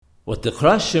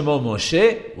V'tikra shemo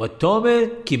Moshe,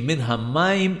 v'tomer ki min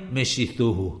hamayim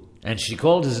meshithuhu. And she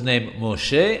called his name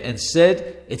Moshe and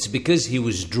said, it's because he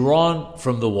was drawn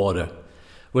from the water.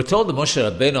 We're told that Moshe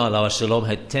Rabbeinu alav shalom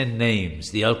had 10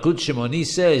 names. The Yalkut Shimoni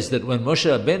says that when Moshe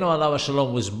Rabbeinu alav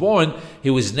shalom was born, he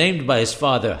was named by his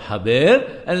father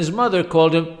Haber, and his mother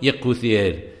called him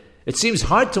Yekuthiel. It seems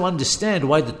hard to understand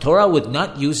why the Torah would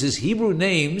not use his Hebrew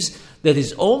names that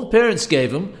his own parents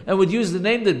gave him, and would use the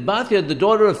name that Bathia, the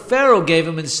daughter of Pharaoh, gave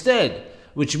him instead,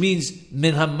 which means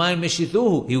min hamayim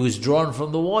meshithuhu, he was drawn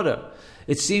from the water.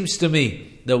 It seems to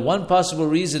me that one possible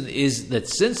reason is that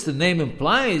since the name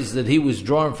implies that he was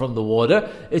drawn from the water,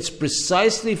 it's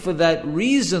precisely for that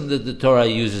reason that the Torah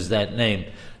uses that name.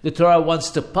 The Torah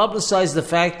wants to publicize the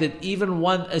fact that even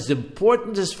one as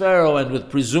important as Pharaoh and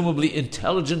with presumably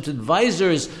intelligent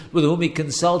advisors with whom he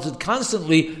consulted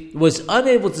constantly was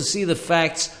unable to see the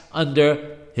facts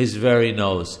under his very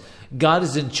nose. God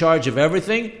is in charge of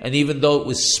everything, and even though it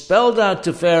was spelled out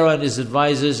to Pharaoh and his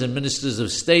advisors and ministers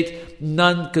of state,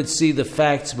 none could see the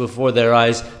facts before their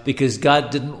eyes because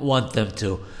God didn't want them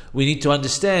to. We need to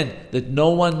understand that no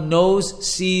one knows,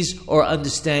 sees, or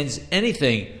understands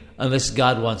anything unless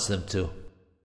God wants them to.